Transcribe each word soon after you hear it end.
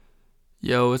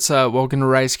Yo, what's up? Welcome to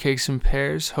Rice Cakes and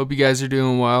Pears. Hope you guys are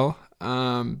doing well.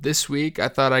 This week, I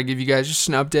thought I'd give you guys just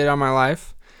an update on my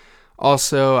life.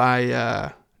 Also,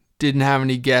 I didn't have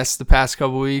any guests the past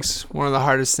couple weeks. One of the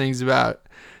hardest things about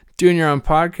doing your own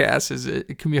podcast is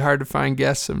it can be hard to find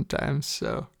guests sometimes.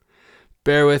 So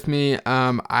bear with me.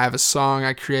 I have a song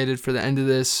I created for the end of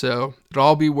this, so it'll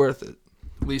all be worth it.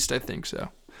 At least I think so.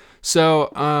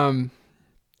 So,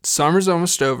 summer's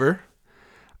almost over.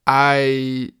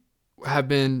 I have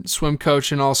been swim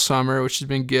coaching all summer, which has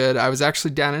been good. I was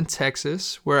actually down in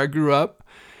Texas where I grew up,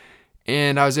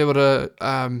 and I was able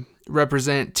to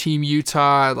represent Team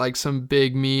Utah at like some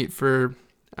big meet for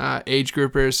age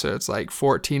groupers. So it's like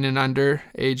 14 and under,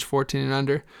 age 14 and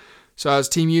under. So I was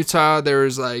Team Utah. There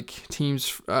was like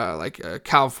teams like a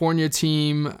California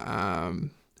team,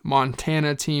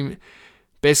 Montana team,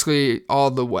 basically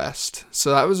all the West. So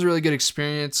that was a really good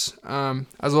experience. I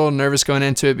was a little nervous going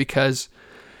into it because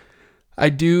I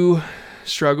do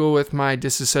struggle with my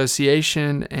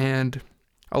disassociation, and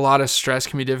a lot of stress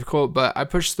can be difficult, but I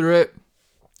pushed through it.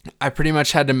 I pretty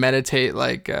much had to meditate.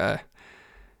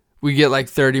 We get like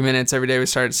 30 minutes every day. We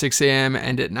start at 6 a.m.,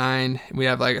 end at 9. We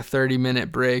have like a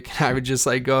 30-minute break. I would just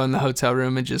like go in the hotel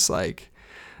room and just like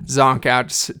zonk out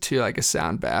to like a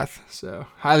sound bath. So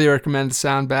highly recommend the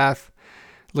sound bath.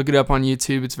 Look it up on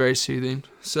YouTube. It's very soothing.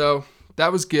 So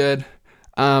that was good.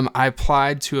 I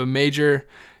applied to a major.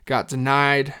 Got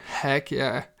denied. Heck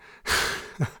yeah.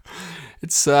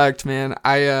 It sucked, man.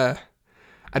 I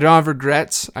don't have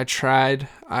regrets. I tried.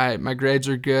 My grades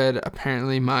are good.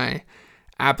 Apparently my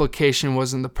application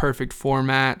wasn't the perfect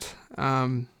format.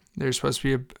 There's supposed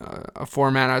to be a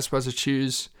format I was supposed to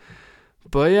choose.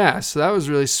 But yeah, so that was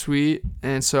really sweet.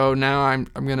 And so now I'm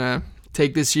gonna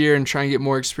take this year and try and get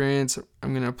more experience.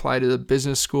 I'm gonna apply to the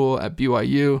business school at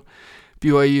BYU.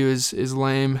 BYU is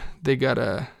lame.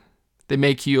 They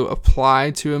make you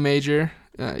apply to a major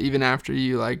even after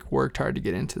you like worked hard to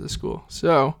get into the school.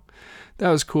 So that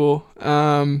was cool.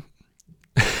 And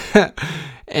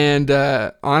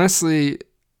honestly,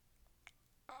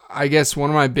 I guess one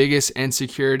of my biggest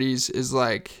insecurities is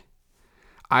like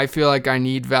I feel like I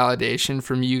need validation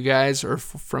from you guys or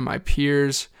from my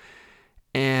peers.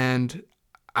 And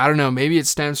I don't know, maybe it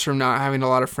stems from not having a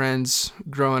lot of friends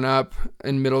growing up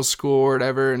in middle school or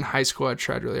whatever. In high school, I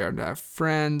tried really hard to have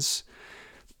friends.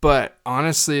 But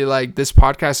honestly, like this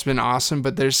podcast has been awesome,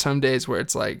 but there's some days where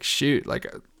it's like, shoot, like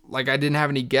I didn't have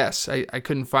any guests. I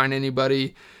couldn't find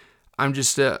anybody. I'm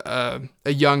just a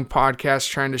young podcast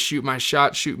trying to shoot my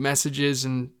shot, shoot messages,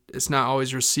 and it's not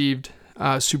always received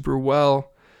super well.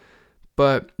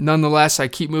 But nonetheless, I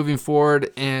keep moving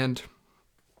forward, and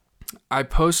I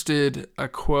posted a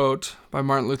quote by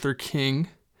Martin Luther King,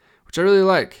 which I really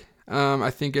like. I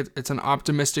think it's an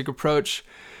optimistic approach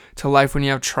to life when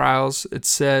you have trials. It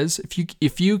says,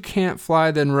 if you can't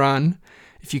fly, then run.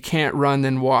 If you can't run,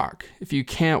 then walk. If you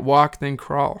can't walk, then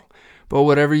crawl. But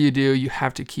whatever you do, you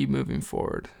have to keep moving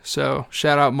forward. So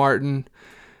shout out Martin.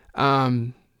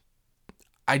 That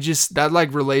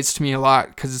like relates to me a lot,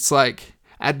 because it's like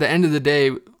at the end of the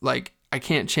day, like I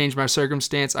can't change my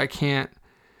circumstance. I can't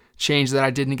change that I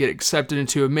didn't get accepted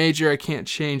into a major. I can't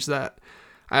change that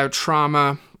I have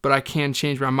trauma, but I can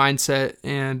change my mindset.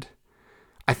 And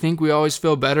I think we always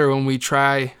feel better when we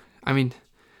try. I mean,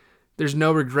 there's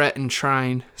no regret in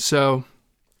trying. So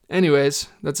anyways,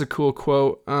 that's a cool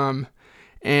quote.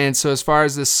 And so as far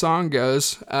as this song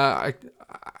goes, I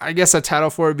guess a title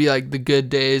for it would be like The Good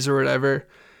Days or whatever.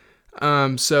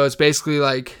 So it's basically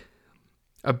like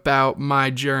about my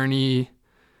journey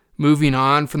moving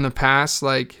on from the past,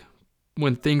 like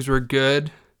when things were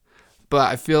good.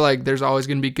 But I feel like there's always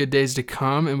going to be good days to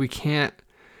come, and we can't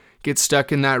get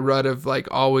stuck in that rut of like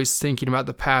always thinking about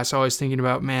the past, always thinking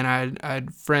about, man, I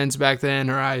had friends back then,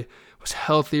 or I was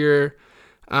healthier.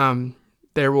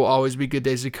 There will always be good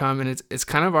days to come, and it's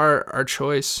kind of our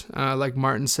choice. Like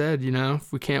Martin said,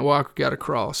 if we can't walk, we gotta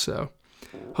crawl. So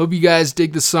hope you guys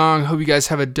dig the song. Hope you guys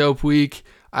have a dope week.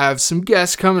 I have some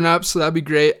guests coming up, so that'd be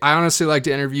great. I honestly like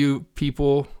to interview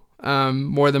people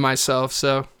more than myself.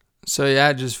 So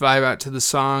yeah, just vibe out to the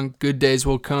song. Good days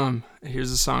will come. Here's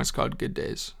the song. It's called Good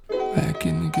Days. Back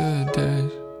in the good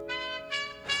days,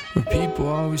 where people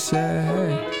always say,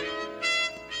 hey.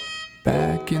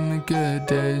 Back in the good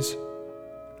days,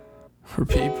 where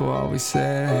people always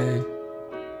say,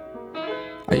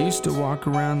 hey. I used to walk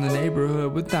around the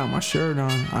neighborhood without my shirt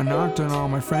on. I knocked on all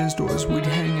my friends' doors, we'd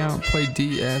hang out and play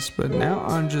DS. But now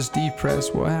I'm just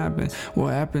depressed. What happened? What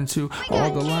happened to all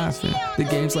the laughing? The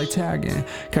games like tagging,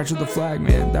 capture the flag,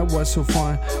 man, that was so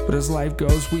fun. But as life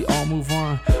goes, we all move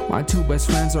on. My two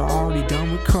best friends are already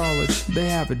done with college. They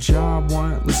have a job,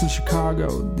 one lives in Chicago,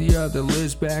 the other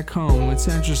lives back home. It's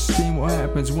interesting what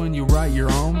happens when you write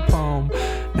your own poem.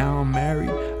 Now I'm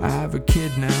married, I have a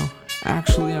kid now.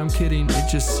 Actually, I'm kidding, it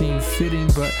just seemed fitting.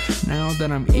 But now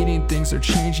that I'm eating, things are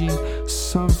changing.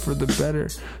 Some for the better,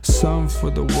 some for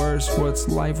the worse. What's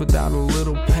life without a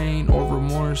little pain or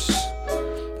remorse?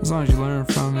 As long as you learn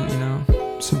from it, you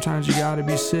know. Sometimes you gotta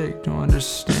be sick to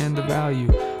understand the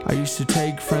value. I used to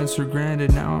take friends for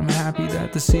granted, now I'm happy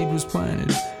that the seed was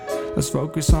planted. Let's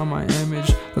focus on my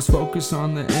image, let's focus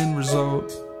on the end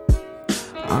result.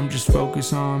 I'm just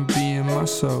focused on being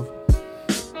myself.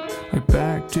 Like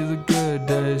back to the good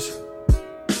days,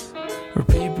 where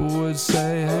people would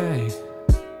say, hey.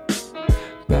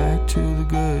 Back to the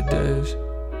good days,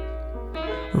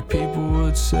 where people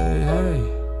would say, hey.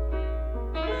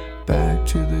 Back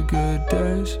to the good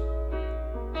days,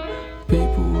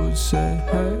 people would say,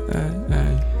 hey, hey,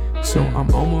 hey. So I'm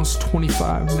almost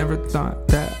 25, never thought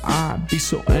that I'd be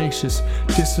so anxious,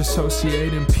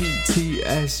 disassociating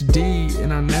PTSD,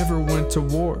 and I never went to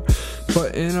war.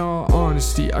 But in all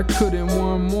honesty, I couldn't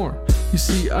want more. You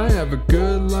see, I have a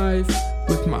good life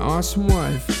with my awesome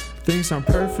wife. Things aren't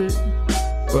perfect,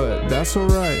 but that's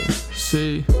alright.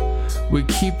 See, we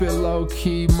keep it low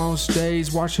key most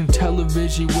days, watching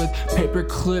television with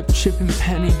paperclip, Chip and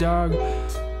Penny, dog,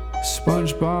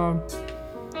 SpongeBob,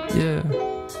 yeah.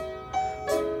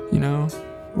 You know,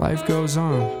 life goes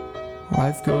on,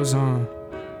 life goes on.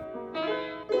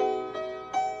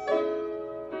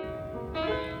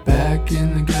 Back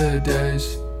in the good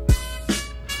days,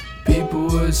 people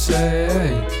would say,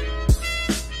 hey.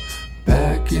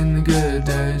 Back in the good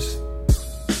days,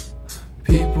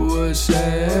 people would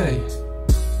say, hey.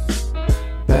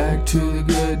 Back to the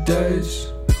good days,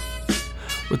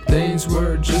 where things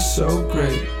were just so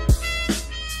great.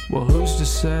 Well, who's to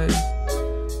say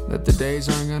that the days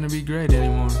aren't gonna be great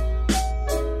anymore?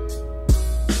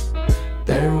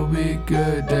 There will be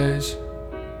good days.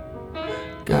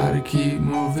 Gotta keep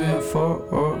moving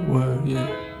forward, yeah.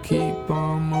 Keep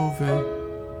on moving.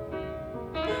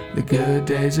 The good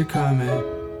days are coming.